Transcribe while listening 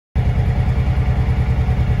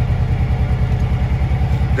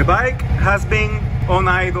The bike has been on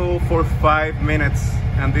idle for 5 minutes,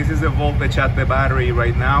 and this is the voltage at the battery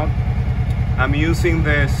right now. I'm using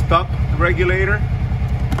the stop regulator,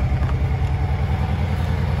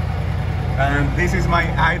 and this is my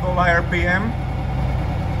idle RPM.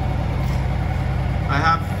 I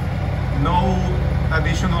have no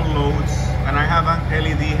additional loads, and I have an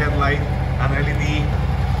LED headlight and LED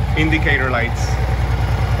indicator lights.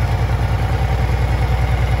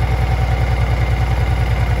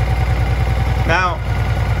 Now,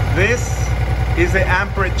 this is the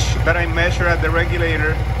amperage that I measure at the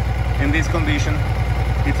regulator in this condition.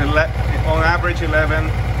 It's on average 11,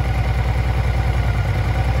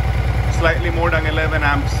 slightly more than 11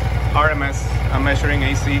 amps RMS. I'm measuring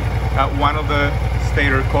AC at one of the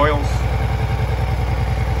stator coils.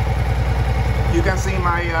 You can see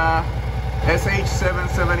my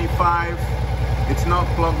SH775. It's not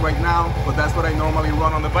plugged right now, but that's what I normally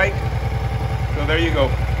run on the bike. So there you go.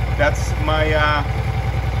 That's my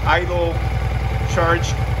idle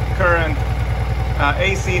charge current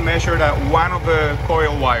AC measured at one of the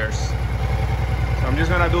coil wires. So I'm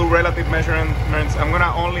just gonna do relative measurements. I'm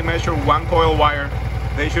gonna only measure one coil wire.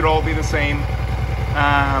 They should all be the same.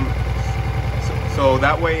 So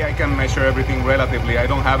that way I can measure everything relatively. I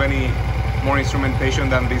don't have any more instrumentation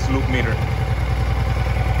than this loop meter.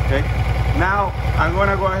 Okay. Now I'm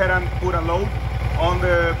gonna go ahead and put a load on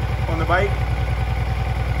the bike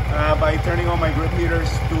by turning on my grip meters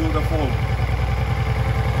to the full.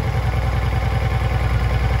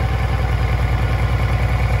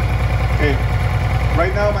 Okay.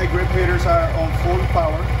 Right now my grip meters are on full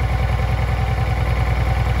power.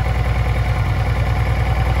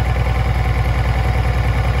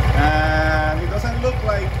 And it doesn't look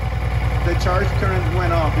like the charge current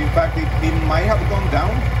went up. In fact, it might have gone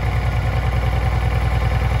down,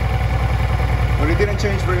 but it didn't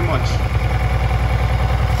change very much.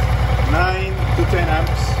 9 to 10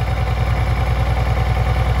 amps.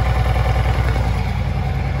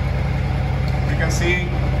 You can see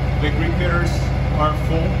the grip meters are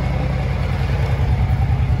full,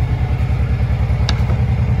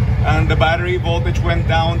 and the battery voltage went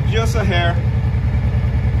down just a hair.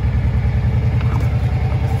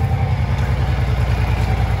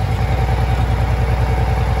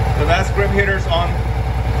 So that's grip heaters on.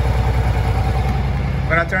 I'm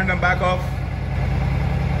gonna turn them back off.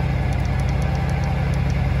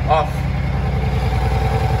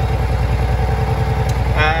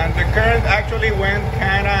 And the current actually went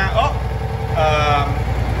kinda up.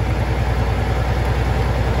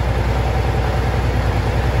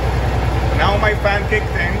 Now my fan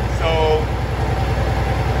kicked in, so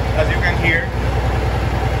as you can hear,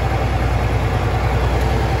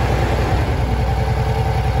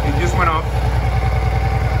 it just went off.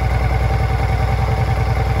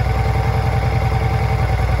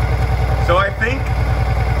 So I think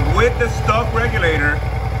with the stock regulator,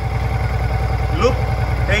 loop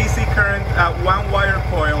AC current at one wire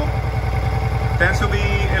coil tends to be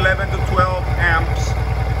 11 to 12 amps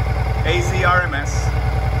AC RMS.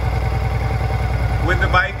 With the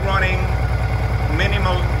bike running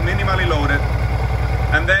minimally loaded,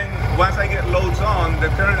 and then once I get loads on, the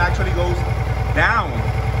current actually goes down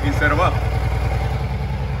instead of up.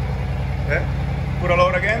 Okay, put a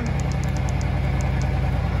load again.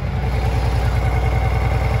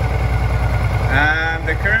 And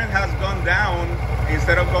the current has gone down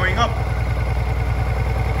instead of going up.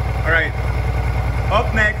 All right,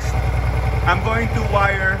 up next, I'm going to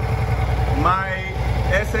wire my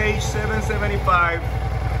SH775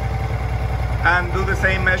 and do the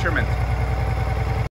same measurement.